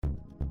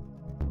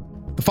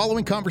The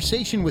following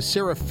conversation with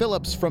Sarah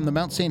Phillips from the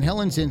Mount St.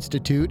 Helens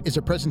Institute is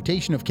a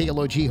presentation of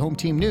KLOG Home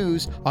Team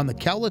News on the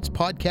Cowlitz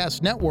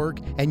Podcast Network,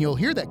 and you'll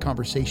hear that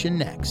conversation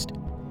next.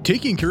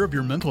 Taking care of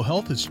your mental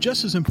health is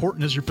just as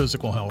important as your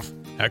physical health.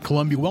 At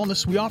Columbia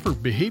Wellness, we offer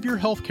behavior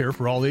health care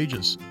for all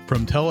ages.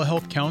 From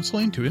telehealth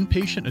counseling to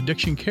inpatient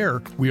addiction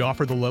care, we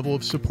offer the level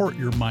of support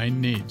your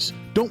mind needs.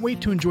 Don't wait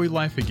to enjoy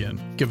life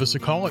again. Give us a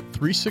call at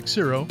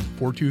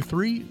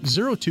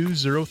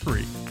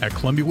 360-423-0203. At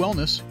Columbia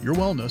Wellness, your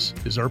wellness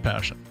is our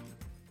passion.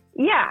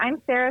 Yeah,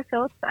 I'm Sarah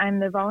Phillips. I'm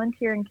the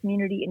Volunteer and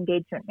Community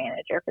Engagement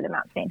Manager for the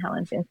Mount St.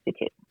 Helens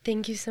Institute.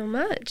 Thank you so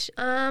much.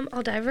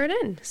 I'll dive right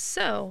in.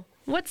 So,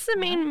 what's the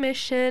main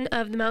mission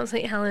of the Mount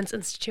St. Helens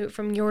Institute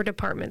from your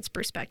department's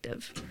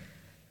perspective?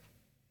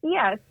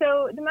 Yeah,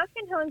 so the Mount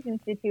St. Helens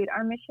Institute,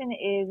 our mission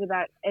is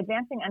about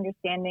advancing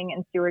understanding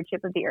and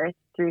stewardship of the earth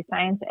through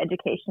science,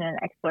 education, and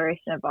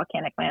exploration of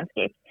volcanic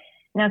landscapes.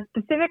 Now,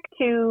 specific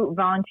to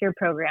volunteer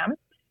programs,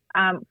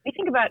 we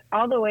think about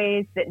all the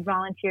ways that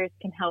volunteers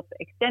can help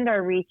extend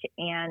our reach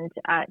and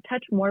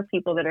touch more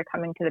people that are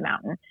coming to the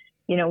mountain.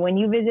 You know, when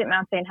you visit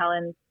Mount St.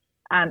 Helens,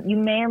 you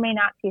may or may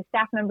not see a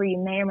staff member, you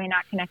may or may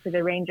not connect with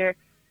a ranger,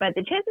 but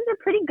the chances are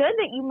pretty good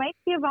that you might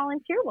see a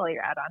volunteer while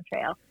you're out on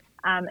trail.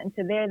 And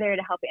so they're there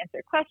to help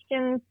answer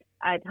questions,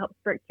 to help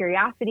spur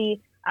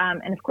curiosity,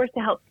 and of course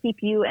to help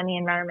keep you and the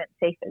environment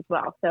safe as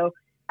well. So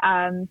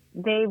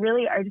they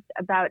really are just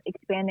about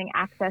expanding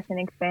access and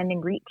expanding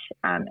reach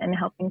and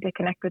helping to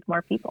connect with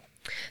more people.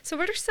 So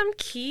what are some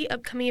key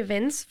upcoming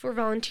events for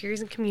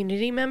volunteers and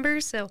community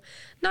members? So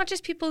not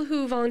just people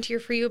who volunteer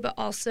for you, but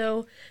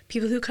also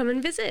people who come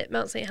and visit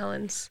Mount St.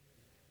 Helens.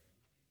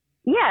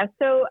 Yeah,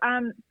 so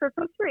for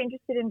folks who are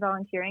interested in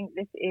volunteering,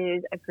 this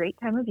is a great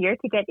time of year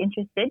to get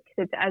interested because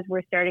it's as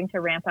we're starting to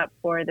ramp up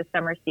for the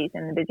summer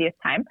season, the busiest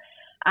time.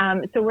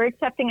 So we're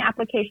accepting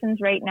applications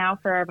right now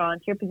for our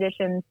volunteer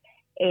positions,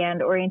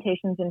 and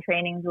orientations and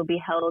trainings will be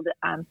held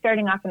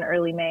starting off in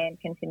early May and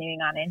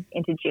continuing on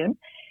into June.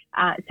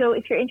 So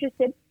if you're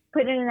interested,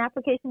 put in an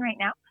application right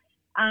now.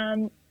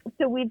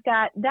 So we've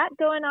got that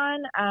going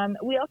on.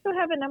 We also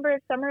have a number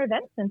of summer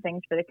events and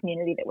things for the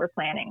community that we're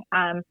planning.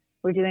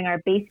 We're doing our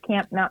Base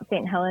Camp Mount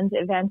St. Helens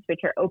events,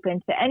 which are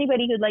open to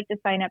anybody who'd like to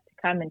sign up to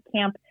come and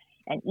camp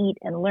and eat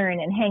and learn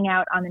and hang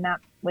out on the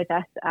mountain with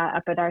us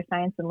up at our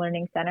Science and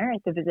Learning Center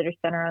at the Visitor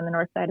Center on the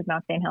north side of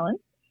Mount St. Helens.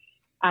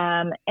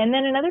 And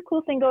then another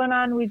cool thing going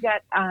on, we've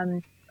got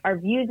our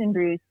Views and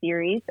Brews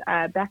series.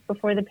 Back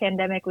before the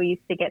pandemic, we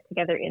used to get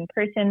together in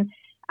person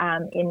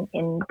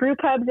in brew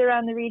pubs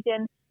around the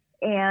region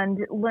and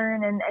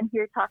learn and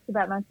hear talks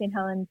about Mount St.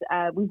 Helens.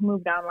 We've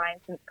moved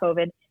online since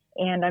COVID.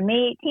 And on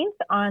May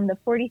 18th, on the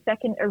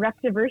 42nd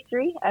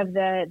eruptiversary of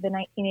the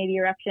 1980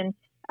 eruption,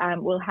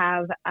 we'll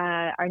have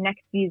our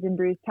next Views and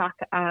Brews talk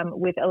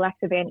with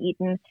Alexa Van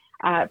Eaton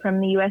from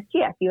the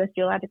USGS, U.S.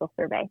 Geological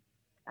Survey.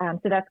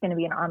 So that's going to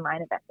be an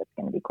online event that's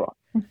going to be cool.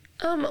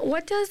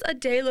 What does a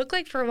day look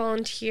like for a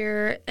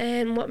volunteer,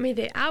 and what may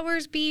the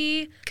hours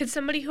be? Could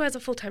somebody who has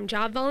a full-time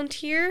job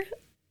volunteer?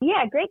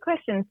 Yeah, great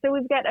question. So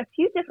we've got a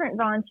few different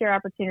volunteer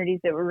opportunities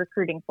that we're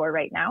recruiting for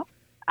right now.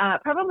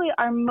 Probably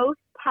our most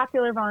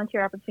popular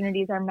volunteer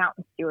opportunities are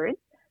mountain stewards.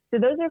 So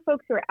those are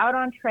folks who are out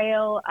on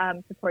trail,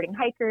 supporting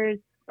hikers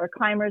or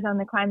climbers on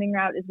the climbing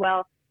route as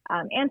well,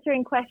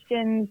 answering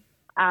questions,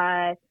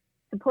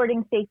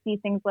 supporting safety,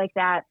 things like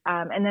that.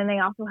 And then they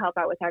also help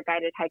out with our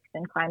guided hikes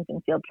and climbs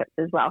and field trips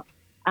as well.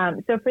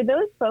 So for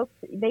those folks,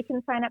 they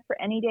can sign up for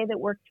any day that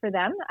works for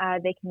them.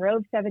 They can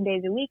rove 7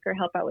 days a week or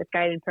help out with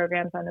guided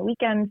programs on the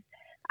weekends.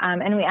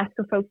 And we ask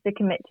for folks to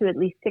commit to at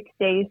least 6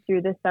 days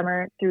through the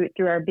summer,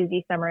 through our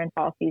busy summer and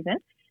fall season.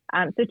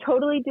 So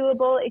totally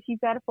doable if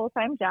you've got a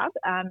full-time job,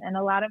 and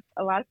a lot of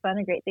fun,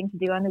 a great thing to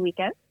do on the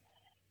weekends.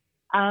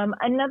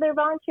 Another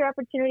volunteer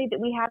opportunity that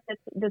we have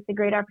that's a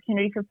great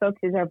opportunity for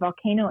folks is our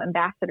Volcano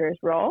Ambassadors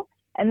role.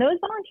 And those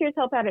volunteers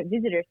help out at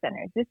visitor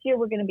centers. This year,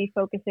 we're going to be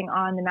focusing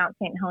on the Mount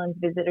St. Helens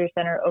Visitor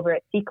Center over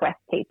at Sequest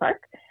State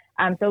Park.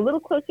 So a little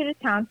closer to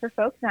town for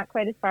folks, not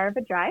quite as far of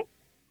a drive.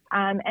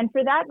 And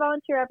for that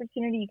volunteer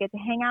opportunity, you get to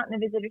hang out in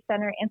the visitor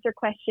center, answer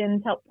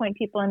questions, help point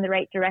people in the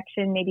right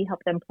direction, maybe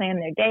help them plan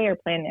their day or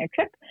plan their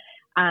trip,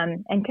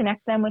 and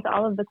connect them with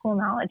all of the cool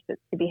knowledge that's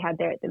to be had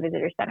there at the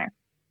visitor center.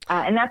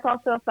 And that's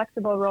also a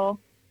flexible role.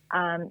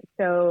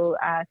 So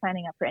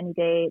signing up for any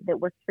day that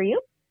works for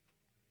you.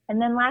 And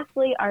then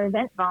lastly, our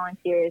event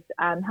volunteers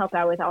help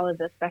out with all of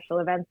the special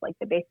events like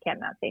the Base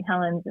Camp Mount St.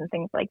 Helens and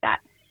things like that.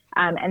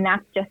 And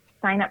that's just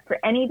sign up for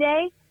any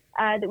day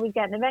that we've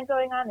got an event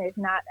going on. There's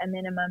not a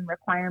minimum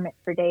requirement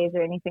for days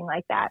or anything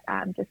like that.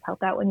 Just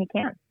help out when you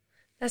can.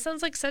 That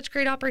sounds like such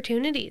great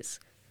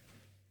opportunities.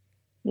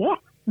 Yeah.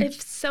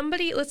 If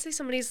somebody, let's say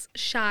somebody's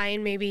shy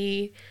and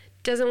maybe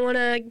doesn't want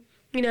to,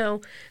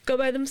 go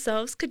by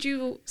themselves, could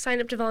you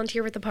sign up to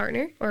volunteer with a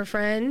partner or a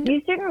friend?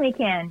 You certainly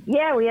can.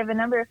 Yeah, we have a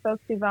number of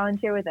folks who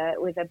volunteer with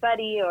a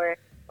buddy or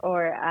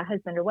a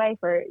husband or wife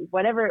or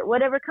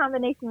whatever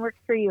combination works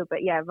for you.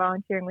 But yeah,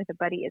 volunteering with a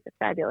buddy is a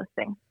fabulous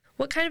thing.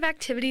 What kind of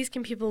activities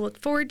can people look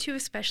forward to,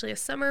 especially as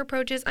summer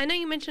approaches? I know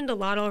you mentioned a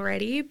lot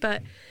already,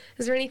 but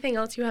is there anything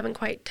else you haven't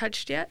quite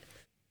touched yet?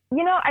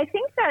 I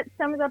think that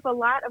sums up a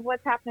lot of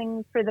what's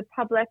happening for the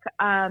public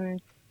on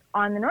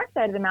the north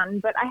side of the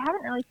mountain, but I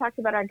haven't really talked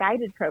about our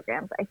guided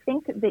programs. I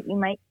think that you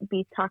might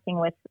be talking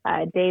with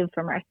Dave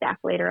from our staff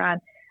later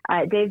on.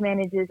 Dave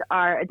manages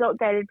our adult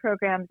guided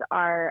programs,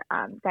 our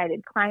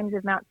guided climbs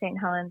of Mount St.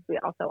 Helens. We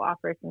also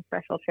offer some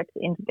special trips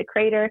into the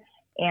crater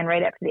and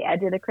right up to the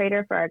edge of the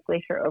crater for our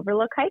glacier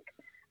overlook hike.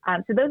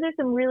 So those are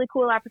some really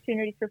cool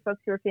opportunities for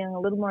folks who are feeling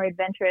a little more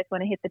adventurous,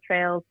 want to hit the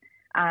trails,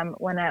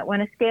 want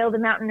to scale the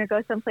mountain or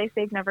go someplace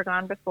they've never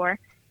gone before.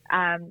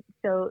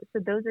 So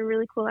those are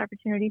really cool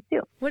opportunities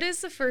too. What is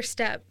the first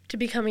step to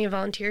becoming a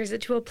volunteer? Is it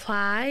to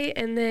apply?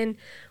 And then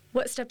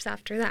what steps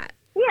after that?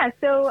 Yeah,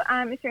 so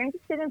if you're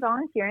interested in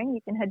volunteering,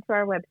 you can head to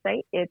our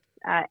website. It's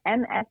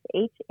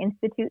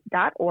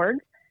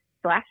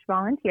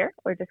mshinstitute.org/volunteer,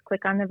 or just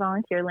click on the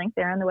volunteer link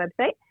there on the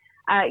website.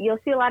 You'll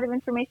see a lot of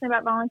information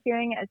about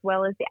volunteering as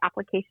well as the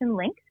application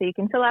link. So you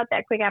can fill out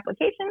that quick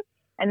application,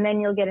 and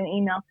then you'll get an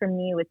email from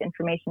me with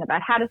information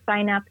about how to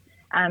sign up.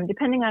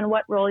 Depending on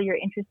what role you're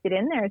interested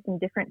in, there are some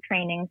different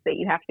trainings that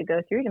you have to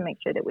go through to make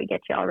sure that we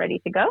get you all ready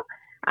to go.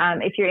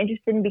 If you're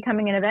interested in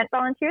becoming an event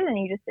volunteer, then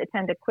you just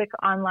attend a quick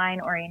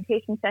online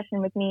orientation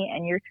session with me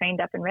and you're trained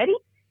up and ready.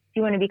 If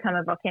you want to become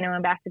a volcano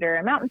ambassador or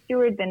a mountain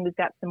steward, then we've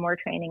got some more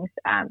trainings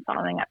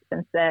following up,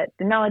 since the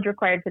knowledge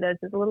required for those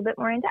is a little bit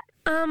more in depth.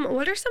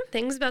 What are some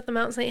things about the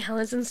Mount St.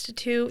 Helens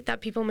Institute that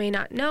people may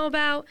not know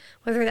about,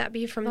 whether that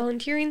be from the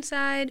volunteering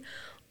side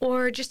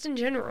or just in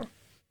general?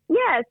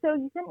 Yeah, so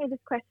you sent me this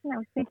question. I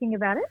was thinking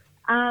about it.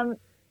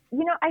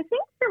 I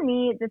think for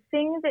me, the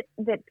thing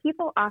that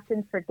people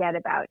often forget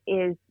about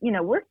is,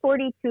 we're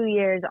 42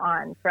 years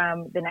on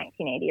from the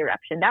 1980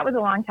 eruption. That was a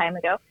long time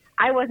ago.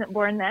 I wasn't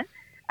born then.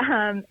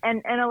 And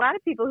a lot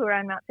of people who are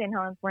on Mount St.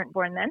 Helens weren't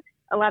born then.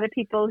 A lot of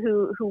people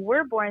who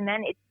were born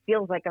then, it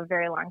feels like a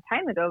very long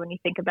time ago when you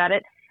think about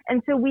it.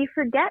 And so we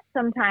forget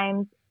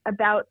sometimes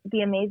about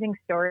the amazing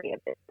story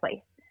of this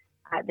place,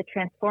 the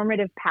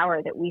transformative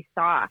power that we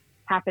saw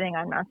happening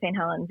on Mount St.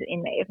 Helens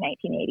in May of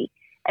 1980.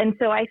 And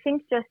so I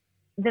think just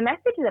the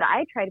message that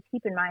I try to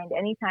keep in mind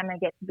anytime I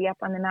get to be up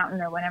on the mountain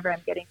or whenever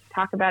I'm getting to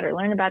talk about or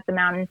learn about the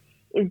mountain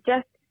is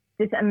just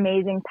this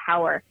amazing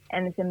power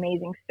and this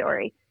amazing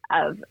story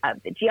of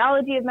the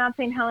geology of Mount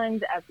St.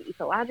 Helens, of the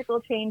ecological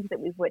change that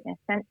we've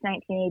witnessed since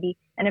 1980,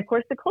 and of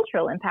course the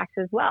cultural impacts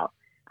as well.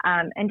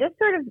 And just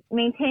sort of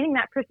maintaining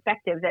that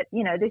perspective that,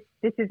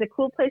 this is a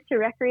cool place to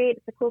recreate,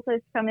 it's a cool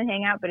place to come and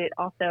hang out, but it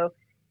also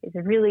is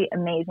a really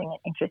amazing and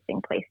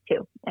interesting place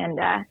too. And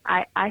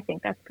I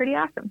think that's pretty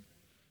awesome.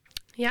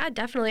 Yeah,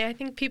 definitely. I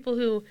think people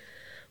who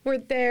were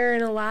there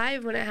and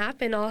alive when it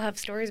happened all have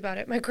stories about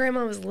it. My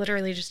grandma was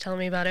literally just telling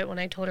me about it when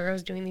I told her I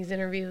was doing these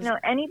interviews.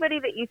 Anybody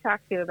that you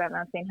talk to about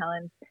Mount St.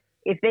 Helens,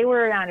 if they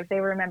were around, if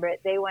they remember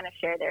it, they want to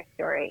share their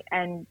story.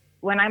 And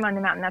when I'm on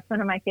the mountain, that's one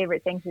of my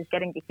favorite things, is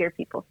getting to hear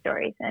people's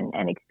stories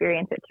and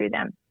experience it through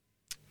them.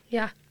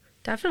 Yeah,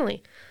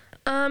 definitely.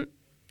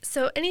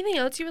 So anything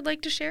else you would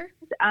like to share?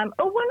 One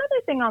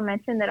other thing I'll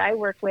mention that I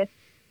work with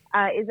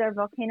is our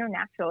Volcano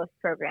Naturalist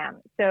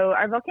program. So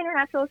our Volcano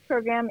Naturalist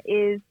program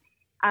is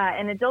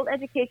an adult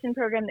education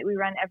program that we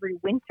run every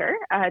winter.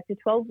 It's a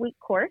 12-week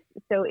course.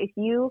 So if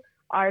you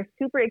are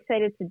super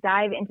excited to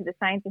dive into the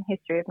science and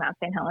history of Mount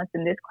St. Helens,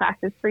 then this class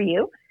is for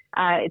you.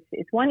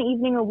 It's one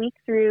evening a week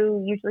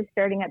through, usually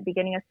starting at the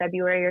beginning of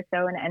February or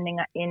so and ending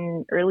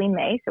in early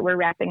May. So we're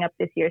wrapping up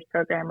this year's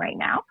program right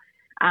now.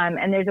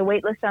 And there's a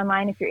wait list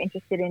online if you're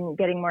interested in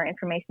getting more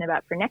information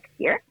about for next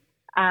year.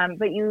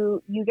 But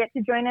you get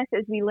to join us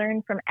as we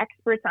learn from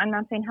experts on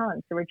Mount St.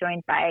 Helens. So we're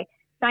joined by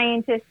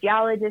scientists,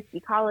 geologists,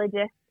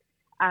 ecologists,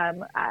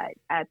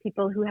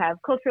 people who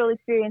have cultural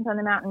experience on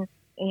the mountain,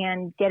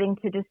 and getting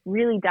to just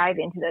really dive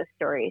into those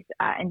stories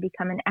and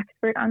become an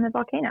expert on the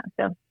volcano.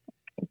 So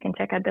you can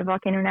check out the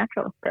Volcano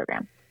Naturalist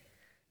program.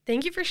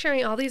 Thank you for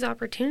sharing all these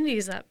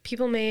opportunities that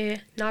people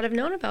may not have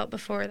known about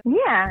before.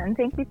 Yeah, and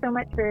thank you so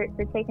much for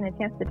taking a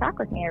chance to talk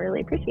with me. I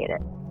really appreciate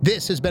it.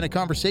 This has been a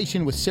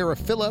conversation with Sarah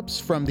Phillips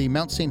from the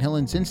Mount St.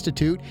 Helens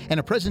Institute and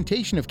a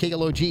presentation of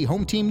KLOG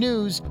Home Team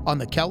News on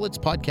the Cowlitz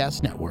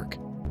Podcast Network.